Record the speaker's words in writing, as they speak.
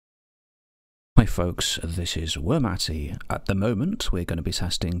folks, this is Wormatty. At the moment we're going to be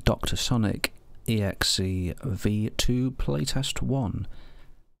testing Dr. Sonic EXE V2 Playtest 1.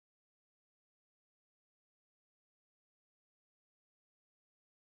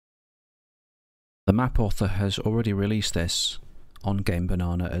 The map author has already released this on Game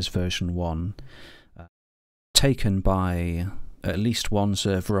Banana as version 1, taken by at least one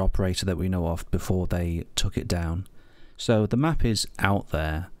server operator that we know of before they took it down. So the map is out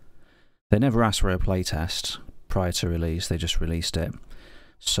there. They never asked for a playtest prior to release, they just released it.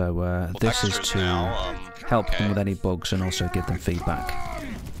 So well, this is to help them with any bugs and also give them feedback.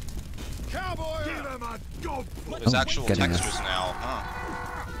 There's actual textures now,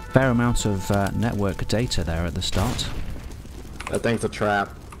 huh? Fair amount of network data there at the start. That thing's a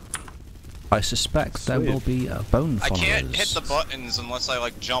trap. I suspect there will be bone followers. I can't hit the buttons unless I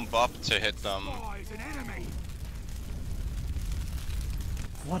like jump up to hit them.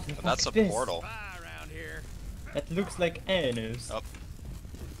 What the fuck That's a is this? portal. It looks like anus. Oh.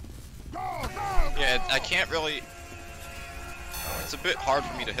 Yeah, I can't really... It's a bit hard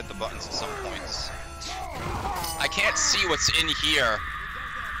for me to hit the buttons at some points. I can't see what's in here.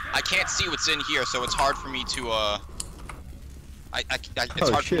 I can't see what's in here, so it's hard for me to, it's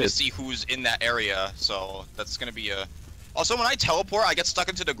hard for me to see who's in that area, so that's gonna be a... Also, when I teleport, I get stuck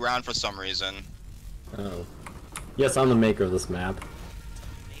into the ground for some reason. Oh. Yes, I'm the maker of this map.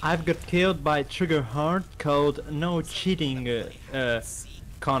 I've got killed by Trigger Hard called no cheating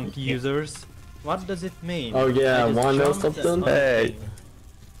conf users. What does it mean? Oh yeah, wanna know something? Hey!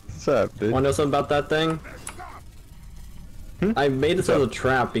 What's up, dude? Wanna know something about that thing? I made it as a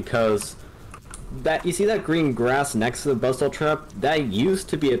trap because that you see that green grass next to the buzzsaw trap? That used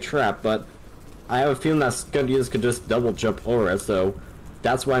to be a trap, but I have a feeling that scud users could just double jump over it, so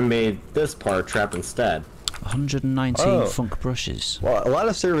that's why I made this part trap instead. 119 funk brushes. Well, a lot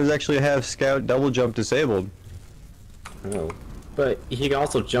of servers actually have scout double jump disabled. Oh. But he can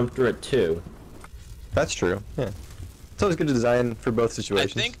also jump through it too. That's true, yeah. It's always good to design for both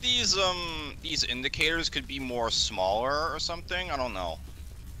situations. I think these indicators could be more smaller or something, I don't know.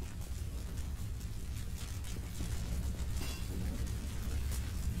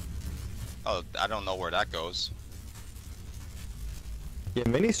 Oh, I don't know where that goes. Yeah,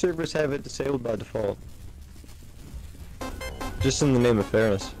 many servers have it disabled by default. Just in the name of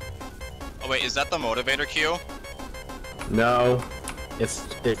fairness. Oh wait, is that the motivator queue? No. It's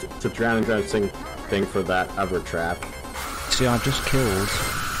a drowning thing for that other trap. See, I just killed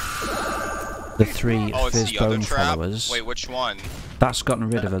the 3 fizz bone followers. Wait, which one? That's gotten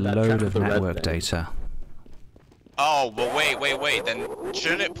rid of a load of network data. Oh, well wait, then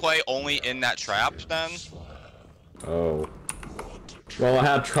shouldn't it play only in that trap then? Oh. Well, I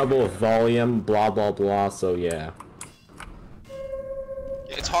had trouble with volume, blah blah blah, so yeah.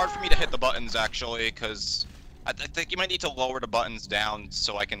 It's hard for me to hit the buttons actually, because I think you might need to lower the buttons down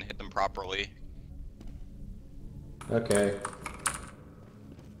so I can hit them properly. Okay.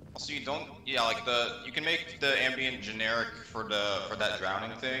 Also, you don't, yeah, like you can make the ambient generic for that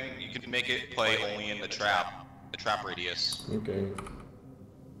drowning thing. You can make it play only in the trap radius. Okay.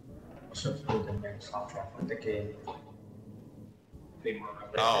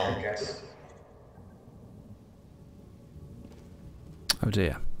 Oh. Oh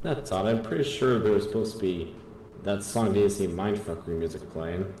dear. That's odd. I'm pretty sure there was supposed to be that song DSC Mindfucker music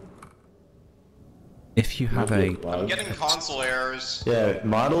playing. If you have I'm getting console errors. Yeah,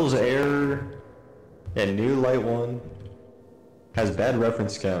 models error and new light one has bad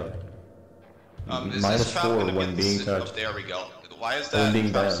reference count. Is -4 this trap gonna when be being oh, touched. there we go. Why is that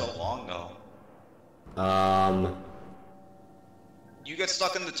being trap bad. so long though? You get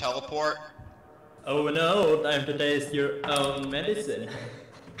stuck in the teleport. Oh no, time to taste your own medicine.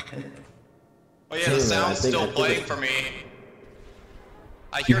 Oh yeah, the sound's still playing for me.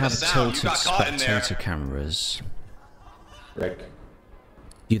 I You hear the have sound. You tilted got caught in there. spectator cameras. Rick.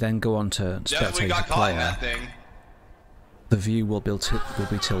 You then go on to Definitely spectator got caught in player. that thing. The view will be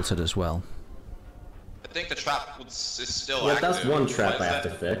tilted as well. I think the trap is still Yeah, active. that's one trap Why I is have to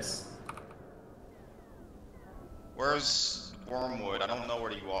that? fix. Where's Wormwood? I don't know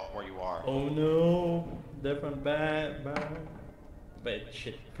where you are. Oh no, different bad. Wait,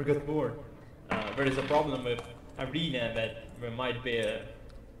 shit, forgot the word. There is a problem with Arena that there might be a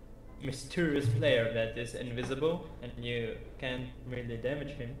mysterious player that is invisible and you can't really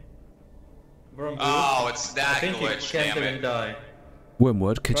damage him. Wormwood, Oh, it's that I think glitch, you can't damn even it. die.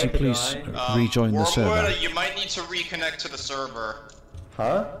 Wormwood, could you Try to please die. rejoin the server? Wormwood, you might need to reconnect to the server.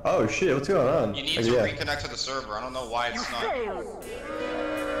 Huh? Oh shit, what's going on? You need Oh, to yeah. reconnect to the server. I don't know why it's not.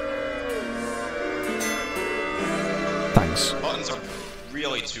 Thanks. Buttons are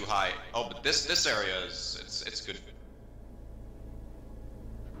really too high. Oh, but this area is it's good.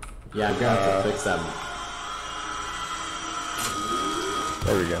 Yeah, I'm gonna have to fix that.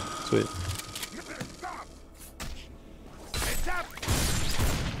 There we go. Sweet.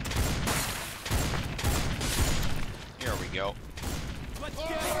 Here we go.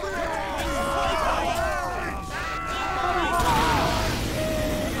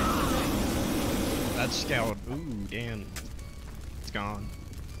 That scout. Ooh, damn. It's gone.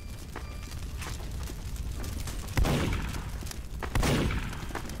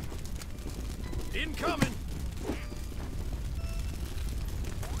 Incoming!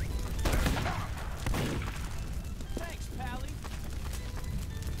 Thanks, Pally.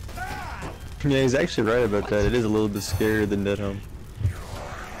 Yeah, he's actually right about that. It is a little bit scarier than Dead Home.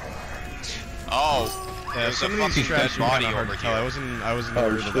 Oh, Yeah, there's a some of these fucking dead traps were body kinda hard over to tell. here. I wasn't Oh,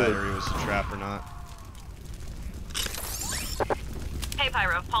 sure if that shit. area was a trap or not. Hey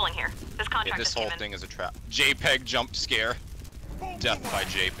Pyro, Pauling here. This Okay, contract this just whole came in. thing is a trap. JPEG jump scare. Death by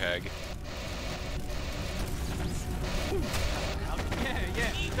JPEG.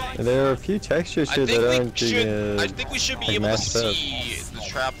 And there are a few textures I here think that we aren't should. being, I think we should be like, able to matched up. see the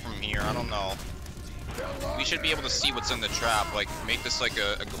trap from here. I don't know. We should be able to see what's in the trap. Like make this like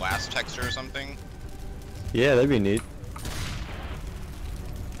a glass texture or something. Yeah, that'd be neat.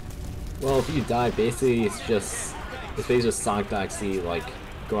 Well, if you die, basically it's basically just Sonic.exe like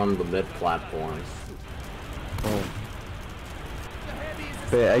go on the mid platform. Oh.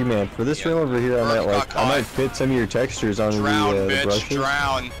 But yeah, Eggman, for this room over here, I might fit some of your textures on Drown, the bitch, brushes.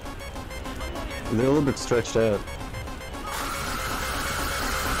 drown. They're a little bit stretched out.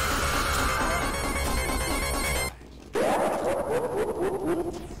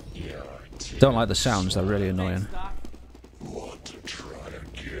 Don't like the sounds, they're really annoying.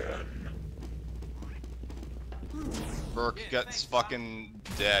 Burke gets fucking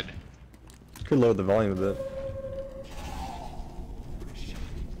dead. Could lower the volume a bit.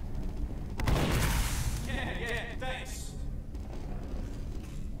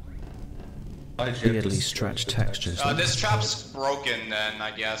 Weirdly stretched textures. This trap's broken then,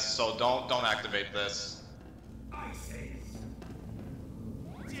 I guess. So don't activate this.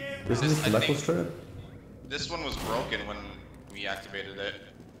 Isn't this the I knuckles think- trap? This one was broken when we activated it.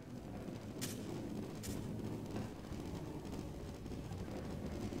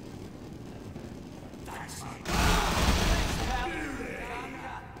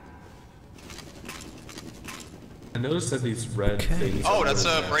 I noticed that these red things. Oh, are that's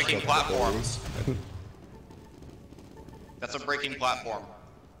really a breaking matched up platform. with That's a breaking platform.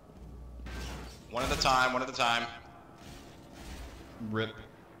 One at a time, one at a time. Rip.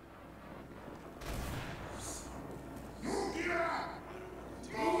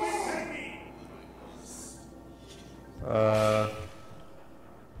 Oh,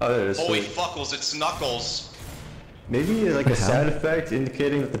 there it is. Holy Sweet. fuckles, it's Knuckles. Maybe like The a hell? sound effect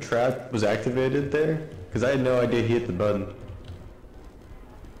indicating that the trap was activated there? Because I had no idea he hit the button.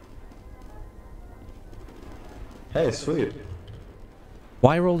 Hey, sweet.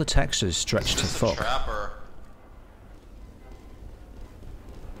 Why are all the textures stretched to Is this a fuck? trap or?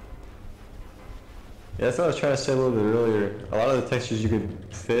 Yeah, that's what I was trying to say a little bit earlier. A lot of the textures you could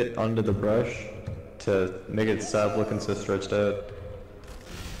fit under the brush to make it stop looking so stretched out.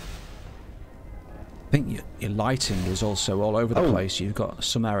 I think your lighting is also all over the Oh. place. You've got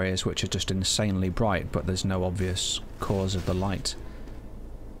some areas which are just insanely bright, but there's no obvious cause of the light.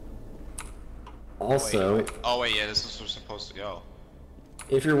 Also, Oh wait, yeah, this is where we're supposed to go.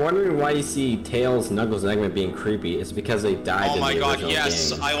 if you're wondering why you see Tails, Knuckles, and Eggman being creepy, it's because they died Oh in my the god, original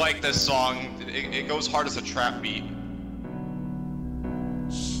yes, game. I like this song. It goes hard as a trap beat.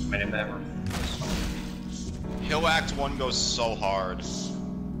 Hill Act 1 goes so hard.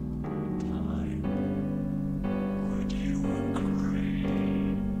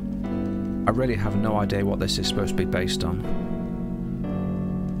 I really have no idea what this is supposed to be based on.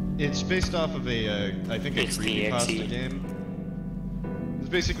 It's based off of a, I think a creepypasta game. It's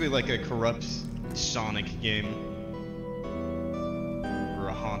basically like a corrupt Sonic game. Or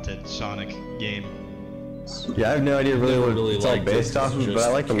a haunted Sonic game. Yeah, I have no idea really Never what really it's all liked it, based off of, just but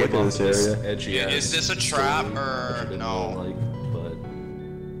I like the look came of off this area. Edgy Is this a trap or no?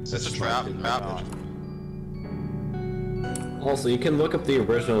 Is this a trap? Also, you can look up the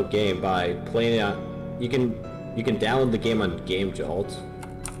original game by playing it. You can download the game on Game Jolt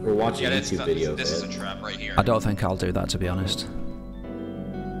or watch a Yeah, that's YouTube not, video this of is it. a trap right here. I don't think I'll do that, to be honest.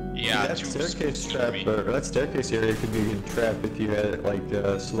 Yeah, that too staircase spooky trap, for me. or that staircase area could be a good trap if you had it like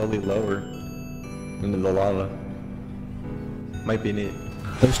slowly lower into the lava. Might be neat.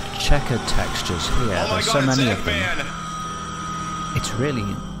 Those checkered textures here, Oh my there's god, so it's many of them. Eggman! It's really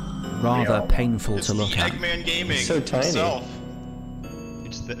rather painful It's to look the at. Eggman Gaming It's so tiny. himself.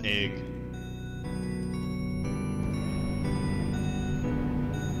 It's the egg.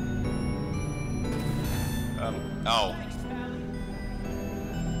 Oh.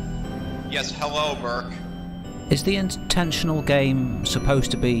 Yes, hello, Burke. Is the intentional game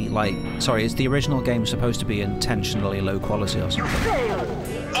supposed to be like... Sorry, is the original game supposed to be intentionally low quality or something?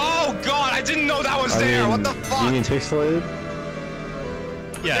 Oh god, I didn't know that was there! What the fuck? You mean pixelated?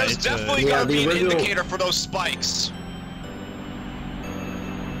 Yeah, There's it's definitely gotta be an indicator for those spikes.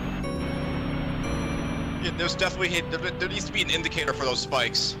 Yeah, there's definitely... There needs to be an indicator for those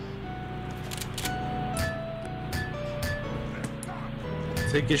spikes.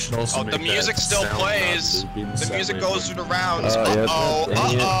 I think you should also the make music that still sound plays. not being The music separate. goes through the rounds. Yeah. Uh-oh,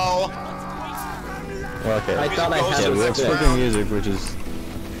 uh-oh. Well, okay. I thought I had we have it. flipping music, which is,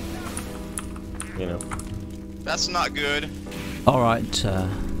 you know. That's not good. Alright,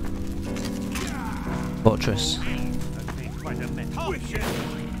 Fortress.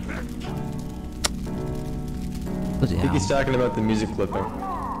 Bloody hell. He's talking about the music clipping.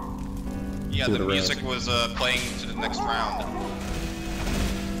 Yeah, To the the music was playing to the next round.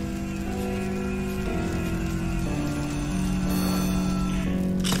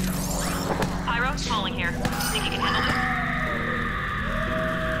 Pyro, falling here. Think you can handle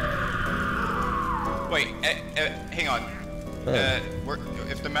it? Wait, hang on.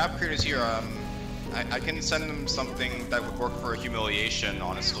 If the map creator's here, I can send them something that would work for humiliation.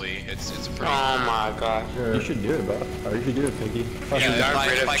 Honestly, it's a pretty. Oh my god. You should do it, Bob. Or you should do it, Pinky. You Yeah, got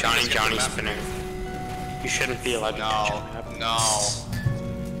rid if of I can just get Johnny the map- Spinner. You shouldn't be allowed to touch No, the map.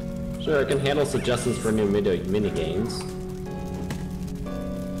 no. Sure, I can handle suggestions for new mini games.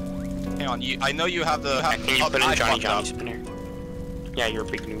 Hang on, I know you have the. Can you put in Johnny Spinner? Yeah, you're a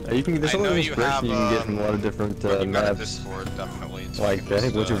big noob. You can, there's I some know you inspiration have, you can get from a lot of different Well, you got a maps. Discord, definitely. It's Like, I think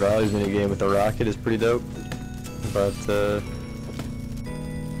just, What's Your Values minigame with the rocket is pretty dope. But,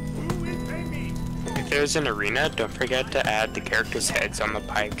 If there's an arena, don't forget to add the characters' heads on the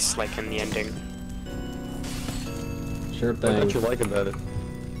pikes, like in the ending. Sure what thing. don't you like about it?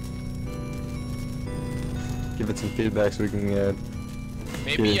 Give it some feedback so we can, maybe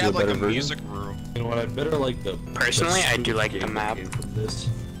get you into have a like a better version. music room. You know what? I better like the. Personally, I do like the game map. from this.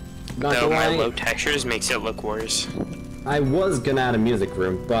 Not Though gonna my lie, low textures makes it look worse. I was gonna add a music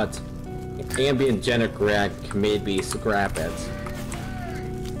room, but ambient generic made me scrap it.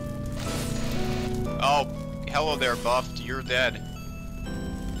 Oh, hello there, Buffed. You're dead.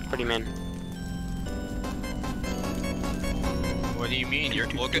 What do you mean? What do you mean?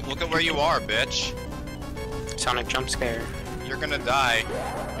 Look at where you are, bitch. Sonic jump scare. You're gonna die.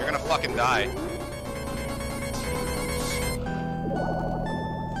 You're gonna fucking die.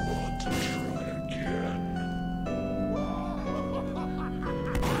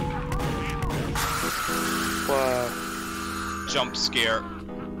 Whoa. Jump scare.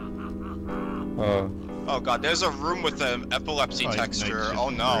 Oh god, there's a room with an epilepsy texture. Oh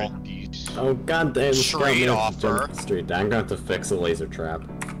no. Oh goddamn! Trade offer. Street. I'm gonna have to fix the laser trap.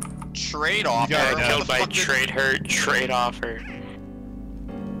 Trade offer. Got What killed the by fuck did- trade offer.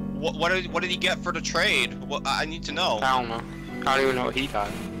 What did he get for the trade? What, I need to know. I don't know. I don't even know what he got.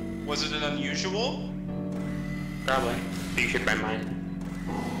 Was it an unusual? Probably. But you should buy mine.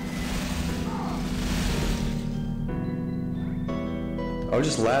 oh,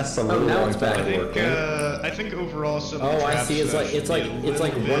 just lasts a Oh, little now long it's back. time. I think overall some. Oh, I traps see. It's like should be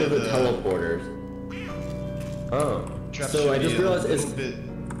a one of the little bit, teleporters. Oh. traps So should I be just a realized little it's- bit-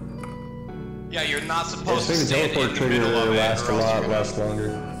 Yeah, you're not I supposed to think the stand teleport in the trigger middle of it, lasts a or else lot, you're gonna- lasts longer.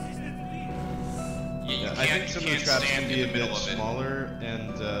 You Yeah, I can't, think some you of the can't traps stand can be in a the middle bit of it. smaller,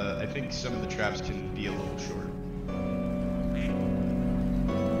 and I think some of the traps can be a little short.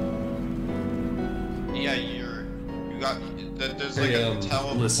 Yeah, you got. There's like Hey, a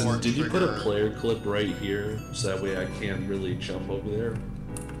teleport listen, did you put a trigger. player clip right here so that way I can't really jump over there?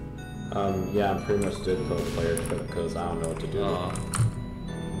 Yeah, I pretty much did put a player clip because I don't know what to do.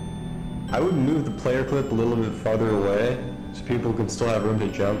 I would move the player clip a little bit farther away so people can still have room to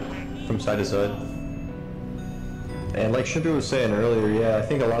jump from side to side. And like Shippy was saying earlier, yeah, I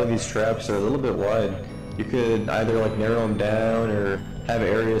think a lot of these traps are a little bit wide. You could either like narrow them down or have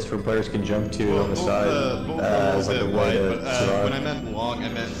areas where players can jump to on the side Both are as like a way wide, to but when survive. I meant long, I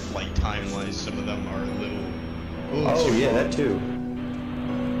meant like time-wise. Some of them are a little Oh too yeah, long. that too.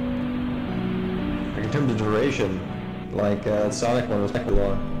 Like in terms of duration, like Sonic one was pretty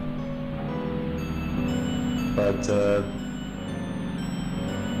long. But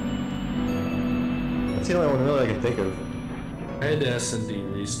that's the only one really I can think of. I had to S&D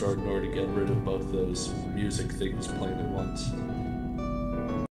restart in order to get rid of both those music things playing at once.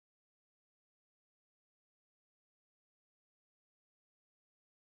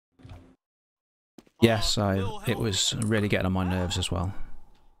 Yes, it was really getting on my nerves as well.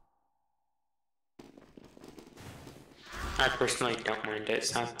 I personally don't mind it.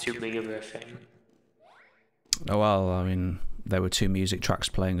 It's not too big of a thing. Oh well, I mean, there were two music tracks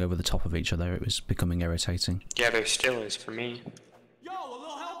playing over the top of each other. It was becoming irritating. Yeah, there still is for me. Yo, a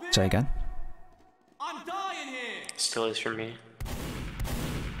little help here? Say again? I'm dying here. Still is for me.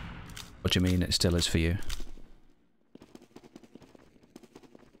 What do you mean it still is for you?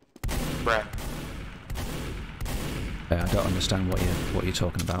 Bruh. Yeah, I don't understand what you're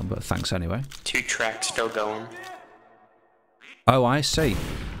talking about, but thanks anyway. 2 tracks still going. Oh, I see.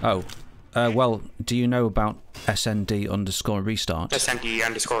 Oh, well, do you know about SND_restart?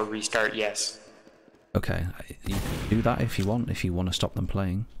 SND_restart, yes. Okay, you can do that if you want to stop them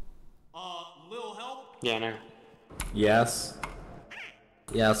playing. Little help? Yeah, no. Yes.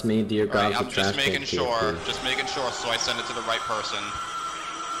 Yes, me, dear God. I'm just making sure so I send it to the right person.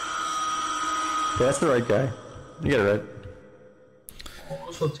 Yeah, that's the right guy. You get it right.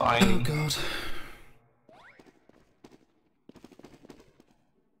 Also tiny. Oh God.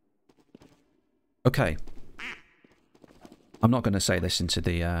 Okay. I'm not going to say this into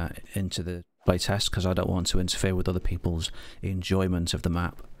the playtest because I don't want to interfere with other people's enjoyment of the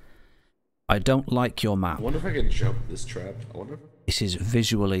map. I don't like your map. I wonder if I can jump this trap. I wonder. This is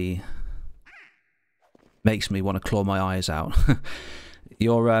visually makes me want to claw my eyes out.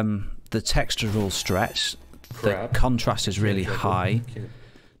 Your the textural stretch, the contrast is really high.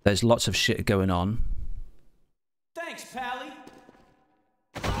 There's lots of shit going on. Thanks, Pally.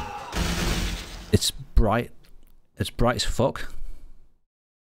 It's bright. It's bright as fuck.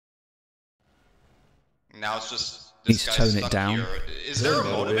 Now it's just Needs this to guy's tone it stuck down. here. Is there a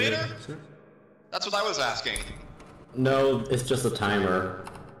motivator? That's what I was asking. No, it's just a timer.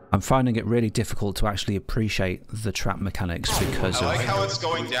 I'm finding it really difficult to actually appreciate the trap mechanics because I like of how it's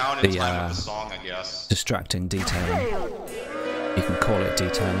going down in time with the song, I guess. distracting detailing. You can call it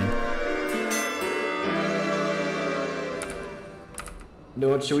detailing. You know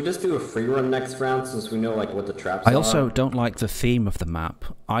what, should we just do a free run next round since we know like what the traps are? I also don't like the theme of the map.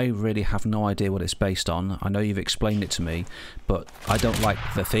 I really have no idea what it's based on. I know you've explained it to me, but I don't like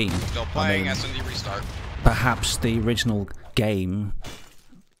the theme. Still playing S&D Restart. Perhaps the original game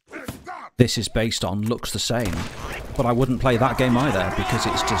this is based on looks the same, but I wouldn't play that game either because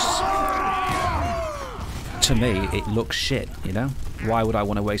it's just, to me, it looks shit, you know? Why would I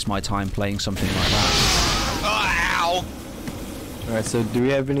want to waste my time playing something like that? Ow! Alright, so do we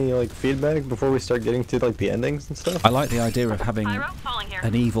have any like feedback before we start getting to like the endings and stuff? I like the idea of having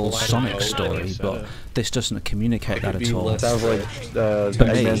an evil Sonic story, but this doesn't communicate that at all. Sounds like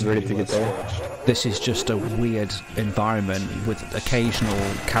Eggman's ready to get there. This is just a weird environment with occasional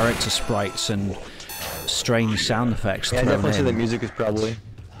character sprites and strange sound effects Yeah, I thrown definitely say the in. music is probably...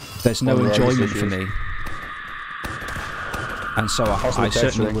 There's no one of the enjoyment hardest for me. And so I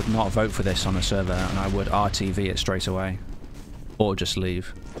certainly would not vote for this on a server, and I would RTV it straight away. Or just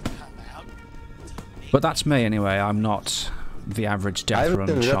leave. But that's me anyway, I'm not the average I haven't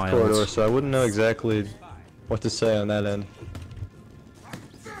been Deathrun in that corridor, child. so I wouldn't know exactly what to say on that end.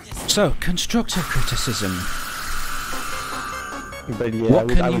 So, constructive criticism. But yeah, What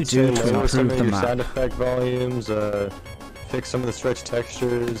can I you would do say to lower some improve of the your map? sound effect volumes, fix some of the stretch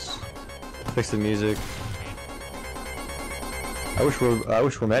textures, fix the music. I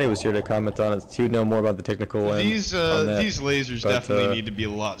wish Romani was here to comment on it. He would know more about the technical end. These lasers definitely need to be a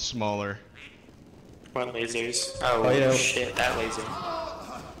lot smaller. What lasers? Oh, you know, shit, that laser.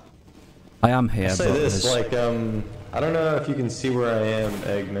 I am here, I'll say but this, there's- like, I don't know if you can see where I am,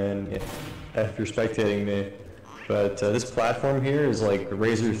 Eggman, if you're spectating me, but this platform here is like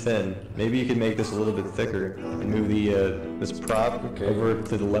razor thin. Maybe you could make this a little bit thicker and move the this prop over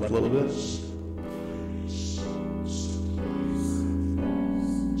to the left a little bit.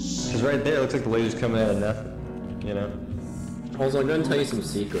 Because right there, it looks like the laser's coming out of nothing, you know? Also, I'm going to tell you some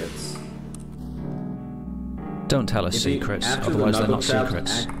secrets. don't tell us If you- secrets, after the otherwise they're knuckle not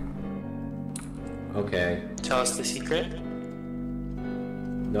traps secrets. Okay. Tell us the secret?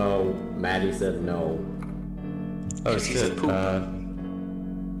 No, Maddie said no. Oh Yes, he's a shit, poop.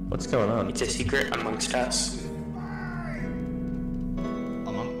 what's going on? It's a secret amongst us.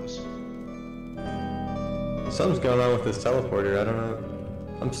 Among us. Something's going on with this teleporter, I don't know.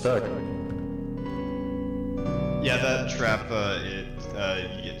 I'm stuck. Yeah, that trap,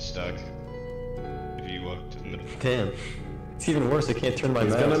 you get stuck if you walk to the middle. Damn. It's even worse, I can't turn my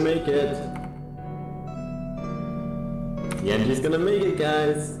He's mouse. gonna make it. Yeah, he's gonna make it,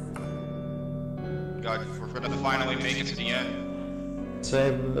 guys. God, we're gonna finally make it to the end.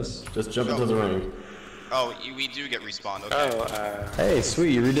 Save us. Just jump into the ring. Oh, we do get respawned. Okay. Oh, Hey,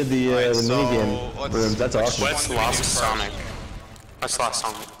 sweet, you redid the minigame rooms. That's awesome. what's Lost Sonic? What's Lost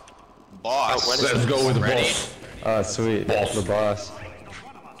Sonic? Boss. Oh, what is Let's it? go with the Ready? boss. Oh, sweet. The boss.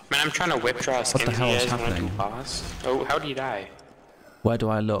 Man, I'm trying to whip draw skins. the hell you is guys wanna do happening? boss? Oh, how do you die? Where do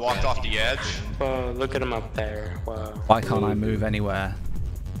I look? Walked off the edge. Whoa, look at him up there. Whoa. Why can't I move anywhere?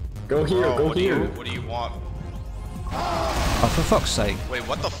 Go here, Bro, go what here. what do you want? Oh, for fuck's sake. Wait,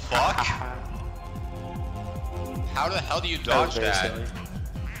 what the fuck? How the hell do you dodge very that? silly.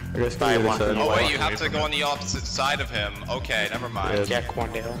 I guess go to the other side. Oh wait, you have to go on the opposite side of him. Okay, never mind. Jack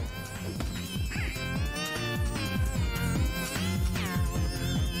Wandale.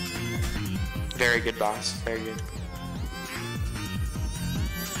 Very good boss. Very good.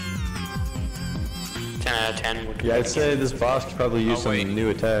 10 out of 10 would Yeah, I'd say this boss could probably use some new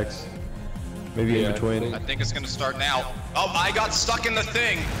attacks. Maybe in between. I think it's gonna start now. Oh, I got stuck in the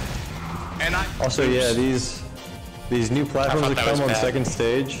thing! And I... Also, yeah, these new platforms that come on the second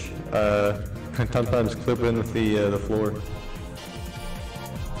stage can sometimes clip in with the floor.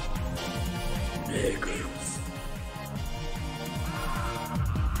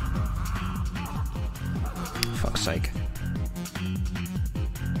 Fuck's sake.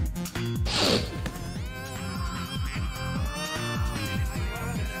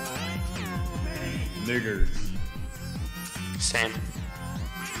 Niggers. Same.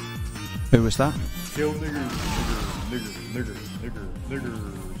 Who was that? Kill niggers. Niggers.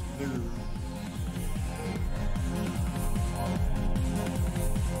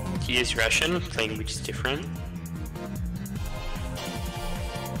 He is Russian, language is different.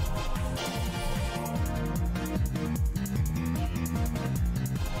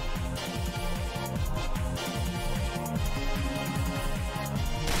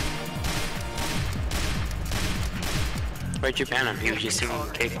 Where'd you ban him? He was just singing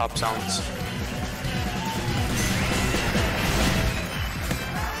K-pop songs.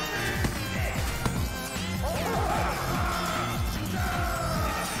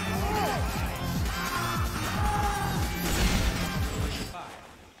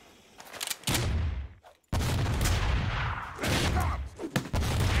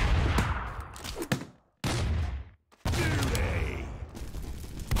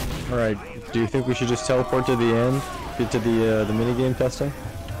 Alright, do you think we should just teleport to the end? Get to the minigame testing?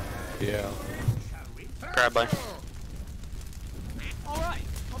 Yeah. Probably. Alright,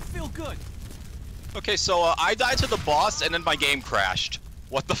 I feel good. Okay, so I died to the boss and then my game crashed.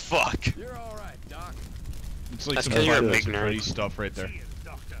 What the fuck? You're alright, Doc. It's like That's some 'cause you're a Final big Fantasy nerd. stuff right there.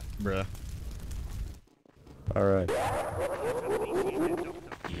 Bruh. Alright.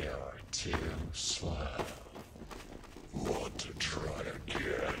 You're too slow. Want to try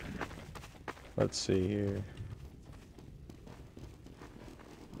again? Let's see here.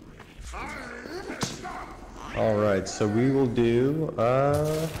 Alright, so we will do,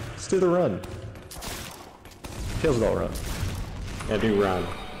 let's do the run. Tails don't run. Yeah, do run.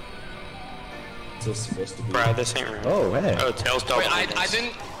 Still supposed to be. Bro, this ain't right. Oh, hey. Oh, Tails double. Wait,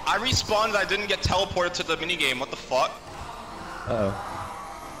 I respawned, I didn't get teleported to the minigame, what the fuck? Uh-oh.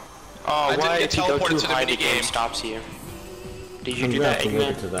 Oh, I didn't why get if you go teleported too to the high, the game minigame. stops you? Did you I'm do gonna that, have to look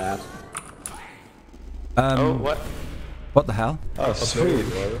Eggman? into that. Oh, what? What the hell? Oh, sweet.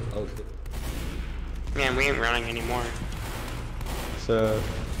 Man, we ain't running anymore. So,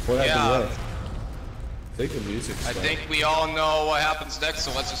 what happened next? I think the music's I think we all know what happens next,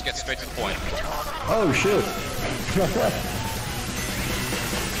 so let's just get straight to the point. Oh, shoot.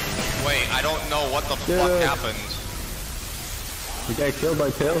 Wait, I don't know what the Dude. fuck happened. You got killed by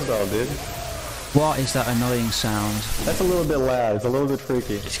Tails doll, dude. What is that annoying sound? That's a little bit loud. It's a little bit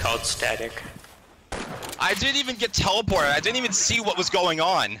freaky. It's called static. I didn't even get teleported, I didn't even see what was going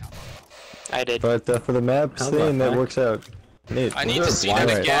on. I did. But for the map How's thing, that that works out. Neat. I need to see that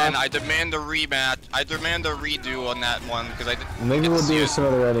Alright. again. I demand a rematch. I demand a redo on that one because I didn't. Maybe get to we'll see do it. some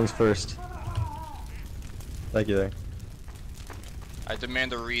other endings first. Thank you there. I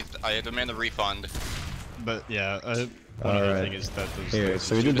demand a refund. But yeah, one other Alright. thing is that those Here, those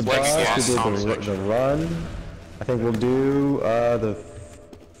so we did the two What's boss, the we did the run. I think we'll do the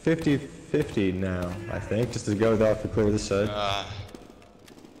 50-50 now, I think, just to go off to clear this side.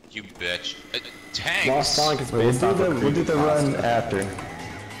 You bitch. Tanks. Lost Sonic is We'll based off of do the run after.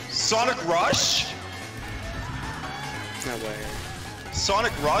 Sonic Rush? No way.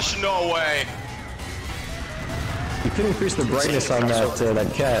 Sonic Rush? No way. You could increase the brightness on that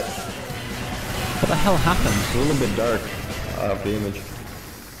that cat. What the hell happened? It's a little bit dark of the image.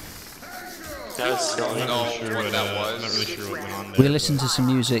 That was I don't silly. know sure what what, that I'm not was. really sure what went on there. We listened to some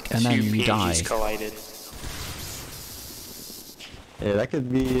music and then Two you PNGs died. collided. Yeah, that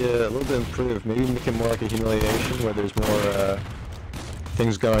could be a little bit improved. Maybe make it more like a humiliation where there's more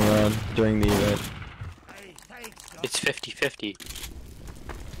things going on during the event. It's 50-50.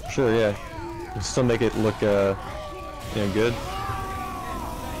 Sure, yeah. You still make it look, good.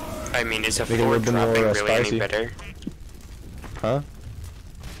 I mean, is a Make it a floor little bit dropping more, really any spicy. better? Huh?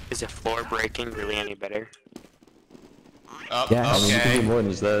 Is a floor breaking really any better? Yes. I mean, you can Okay. do more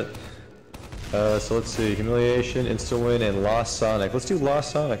than just that. So let's see. Humiliation, Insta-Win, and Lost Sonic. Let's do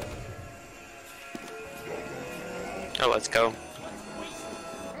Lost Sonic. Oh, let's go.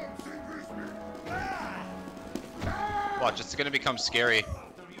 Watch, it's gonna become scary.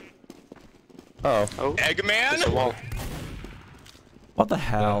 Oh. Oh, there's a Eggman? wall. What the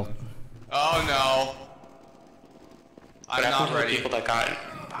hell? Oh no. What I'm happened not to the ready. people that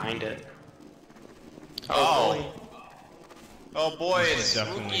got behind it? Oh. Oh boy, This it's is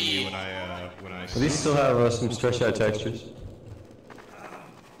definitely me spooky. when I Well, these still have some stretched out textures.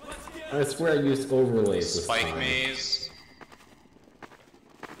 I swear I used overlays this Spike time. maze.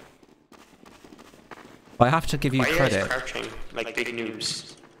 I have to give you Why are you guys credit. crouching like big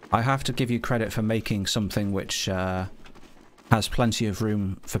noobs? I have to give you credit for making something which has plenty of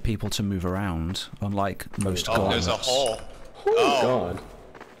room for people to move around, unlike most Oh, there's a gauntlets. hole. Oh god.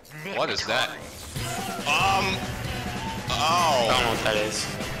 What is that? I Oh. don't know what that is.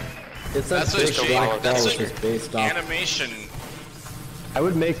 It's that That's a big shape. black ball That's which a is based off. animation. I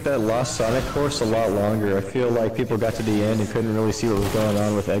would make that Lost Sonic course a lot longer. I feel like people got to the end and couldn't really see what was going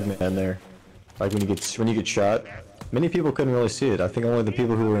on with Eggman there. Like when you get shot. Many people couldn't really see it. I think only the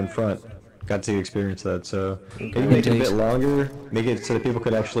people who were in front got to experience that. So maybe make it a Indeed. bit longer. Make it so that people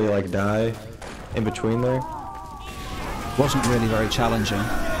could actually like die in between there. Wasn't really very challenging.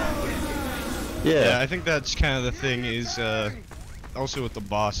 Yeah, I think that's kind of the thing is, also with the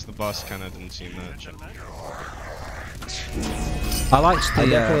boss kind of didn't seem that. I liked I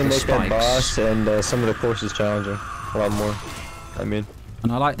the definitely make that spikes, boss and some of the courses challenging. A lot more. I mean.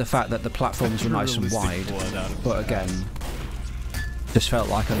 and I like the fact that the platforms were nice and wide, but again, just felt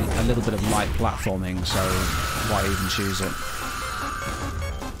like a little bit of light platforming, so why even choose it?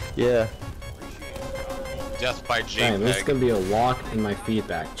 Yeah. Death by Damn, this is JPEG. gonna be a walk in my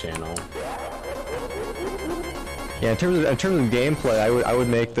feedback channel. Yeah, in terms of gameplay, I would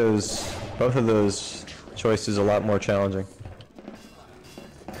make both of those choices a lot more challenging.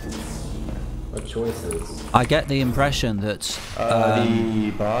 What choices? I get the impression that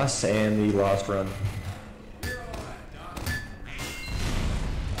The boss and the Lost Run.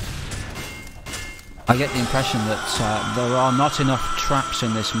 I get the impression that there are not enough traps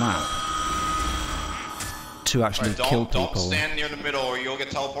in this map to actually Alright, kill don't people. stand near the middle or you'll get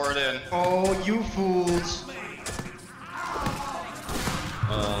teleported in. Oh, you fools!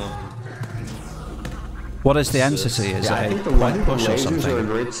 What is the entity? Is Yeah, I it think a the point push or lasers are a something?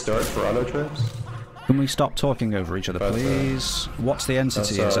 great start for auto traps. Can we stop talking over each other, That's, please? What's the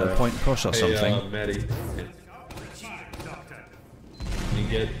entity? Is it a alright. point push or something? Hey, Maddie.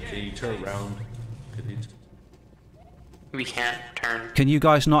 Can you turn around? We can't turn. Can you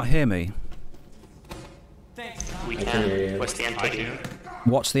guys not hear me? We I can hear can. you. What's the entity?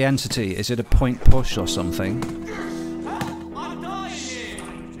 What's the entity? Is it a point push or something?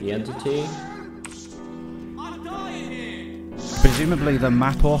 The entity? Presumably the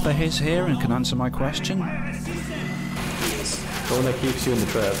map author is here and can answer my question. The one that keeps you in the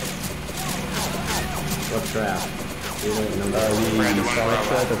trap. What trap? You don't know. The Sonic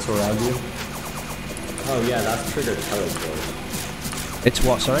trap that's around you. Oh yeah, that's triggered teleport. It's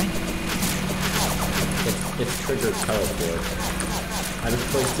what, sorry? It's triggered teleport. I just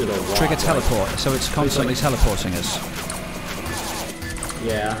placed it a lot. Trigger teleport, so it's constantly teleporting us.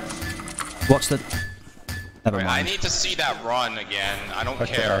 Yeah. What's the... Never Wait, I mind. need to see that run again. I don't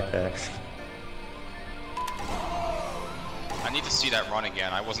Okay, care. okay. I need to see that run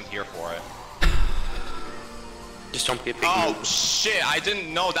again. I wasn't here for it. Just don't be a big Oh noob. shit, I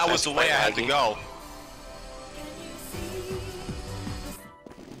didn't know that was That's the way I quite had to laggy. go.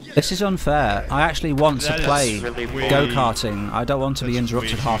 This is unfair. I actually want to That is play really weird. go-karting. I don't want to be That's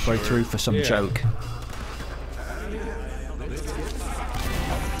interrupted way too halfway short. through for some Yeah. joke.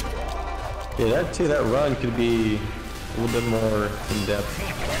 Yeah, that run could be a little bit more in depth.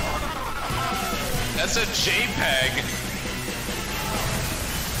 That's a JPEG.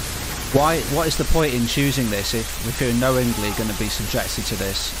 What is the point in choosing this if you're knowingly going to be subjected to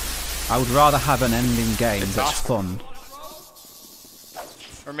this? I would rather have an ending game that's fun.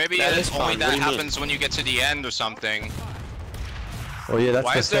 Or maybe That it's is only fun. that What do you mean? happens when you get to the end or something. Well, yeah, that's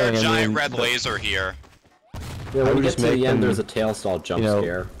Why the is there a thing. I giant mean, red the- laser here? Yeah, I when would you just get to make the end, them, there's a tail stall jump you know,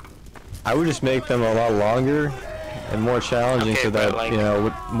 scare. I would just make them a lot longer and more challenging Okay, so that, like, you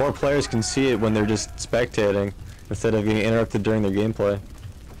know, more players can see it when they're just spectating instead of getting interrupted during their gameplay.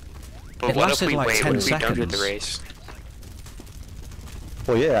 But It what if lasted we like wait 10 when we don't do seconds. the race?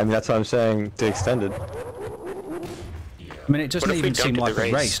 Well, yeah, I mean, that's what I'm saying, to extended. I mean, it doesn't What if we even don't seem do the like a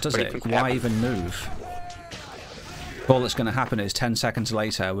race? race, does What do you it? think would Why happen? even move? All that's going to happen is 10 seconds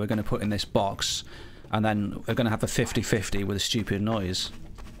later, we're going to put in this box, and then we're going to have a 50-50 with a stupid noise.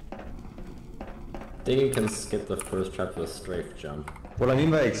 I think you can skip the first trap with a strafe jump. What I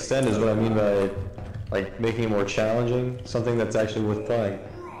mean by extend is what I mean by, like, making it more challenging, something that's actually worth playing.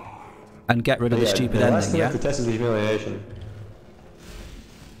 And get rid of the stupid the last ending, thing yeah? we have to test is the humiliation.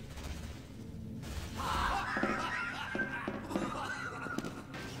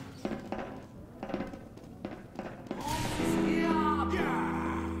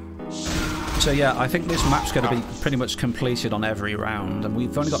 So yeah, I think this map's going to be pretty much completed on every round, and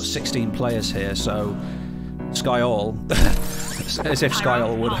we've only got 16 players here, so Skyall, as if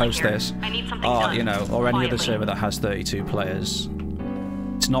Skyall would host this, you know, or any other server that has 32 players,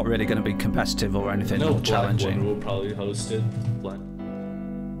 it's not really going to be competitive or anything No, or challenging. Black Wonder will probably host it.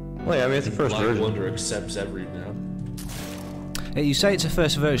 Well, yeah, I mean, it's the first Black version. Wonder accepts every map. Yeah, you say it's a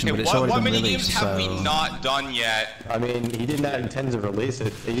first version, but it's already what been mini released, games have we so... not done yet? I mean, he did not intend to release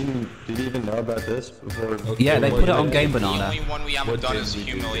it. Did he even know about this before? Okay, Yeah, they put it on Game The Banana. only one we haven't What done game is did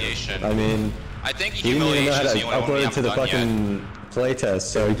you do? Humiliation. I mean, I think he didn't even know how Humiliation to is the only one we upload it to haven't the done yet. fucking playtest,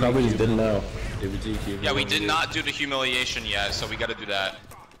 so he probably just didn't know. Yeah, we did not do the Humiliation yet, so we gotta do that.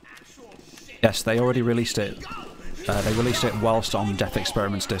 Yes, they already released it. They released it whilst on Death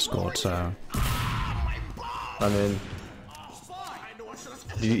Experiments Discord, so... I mean,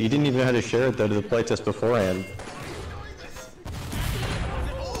 you didn't even know how to share it though to the playtest beforehand.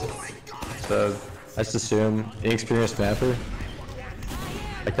 So, I just assume inexperienced mapper.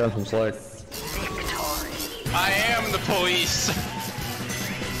 That comes from Slack. I am the police!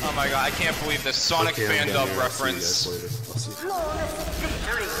 Oh my god, I can't believe this Sonic Okay, I'm Fandub down here. I'll see you reference. guys later. I'll see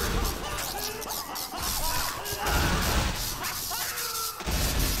you.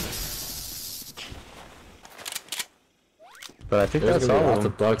 But I think There's that's gonna be all lots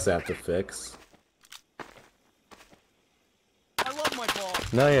of of them. bugs I have to fix. I love my ball.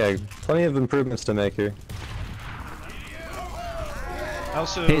 No, yeah, plenty of improvements to make here. I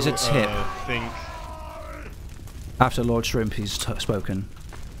also Here's a tip. think... After Lord Shrimpy's spoken.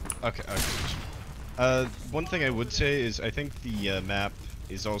 Okay, okay. One thing I would say is I think the map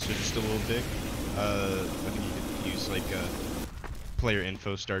is also just a little big. I think you could use like player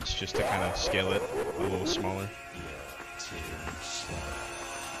info starts just to kind of scale it a little smaller.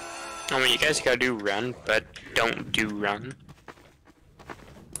 I mean, you guys gotta do run, but don't do run.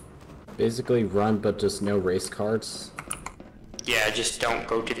 Basically run, but just no race cards. Yeah, just don't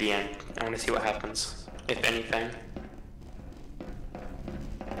go to the end. I wanna see what happens, if anything.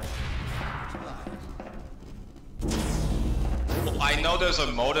 Well, I know there's a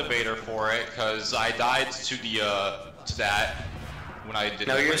motivator for it, because I died to the, to that when I did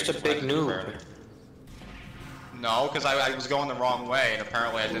No, the you're race, just a big when I did the noob. fair. No, because I was going the wrong way, and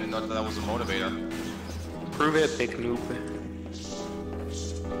apparently I didn't know that was a motivator. Prove it, big noob.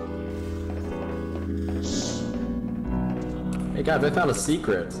 Hey guys, I found a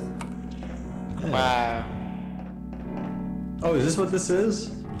secret. Wow. Oh, is this what this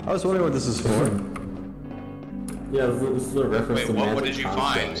is? I was wondering what this is for. Yeah, this is a reference Wait, to what magic did you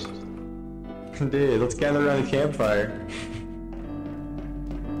construct. find? Dude, let's gather around the campfire.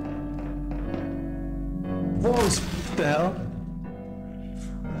 Whoa, what the hell?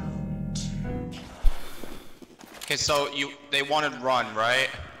 Okay, so they wanted run, right?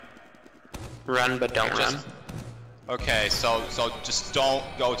 Run, but don't Just- run. Okay, so just don't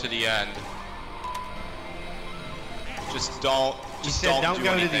go to the end. Just don't. Just said don't do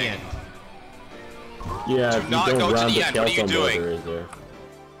go to the anything. end. Yeah, Do if you not don't go to run, the the end. What are you skeleton doing? motor is there.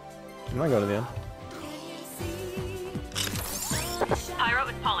 I'm not going to the end. Pyro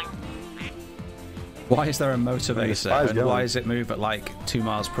is pulling. Why is there a Where's the motivator, spies and going? why does it move at like 2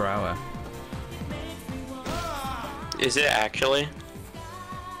 miles per hour? Is it actually?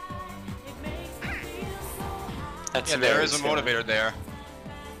 That's Yeah, there very is a silly. motivator there.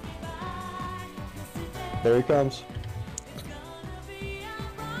 There he comes.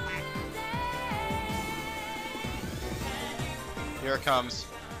 Here it comes.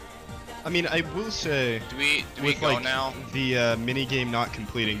 I mean, I will say, Do we with go like now? the mini game not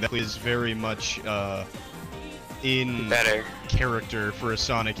completing, that is very much in Better. character for a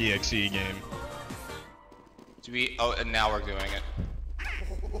Sonic EXE game. Do we? Oh, and now we're doing it.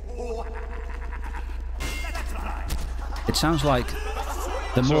 It sounds like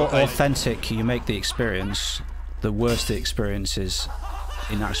the So more I- authentic you make the experience, the worst experiences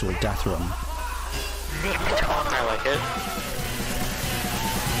in actual Deathrun. I like it.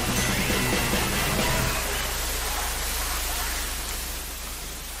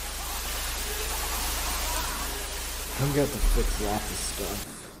 I'm gonna have to fix lots of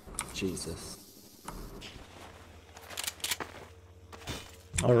stuff. Jesus.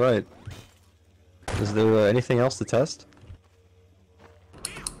 Alright. Is there anything else to test?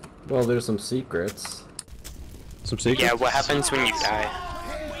 Well, there's some secrets. Some secrets? Yeah, what happens when you die?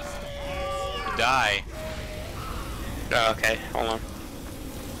 Die. Oh, okay, hold on.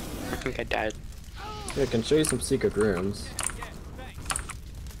 I think I died. Yeah, I can show you some secret rooms.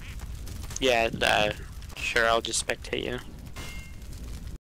 Yeah, sure, I'll just spectate you.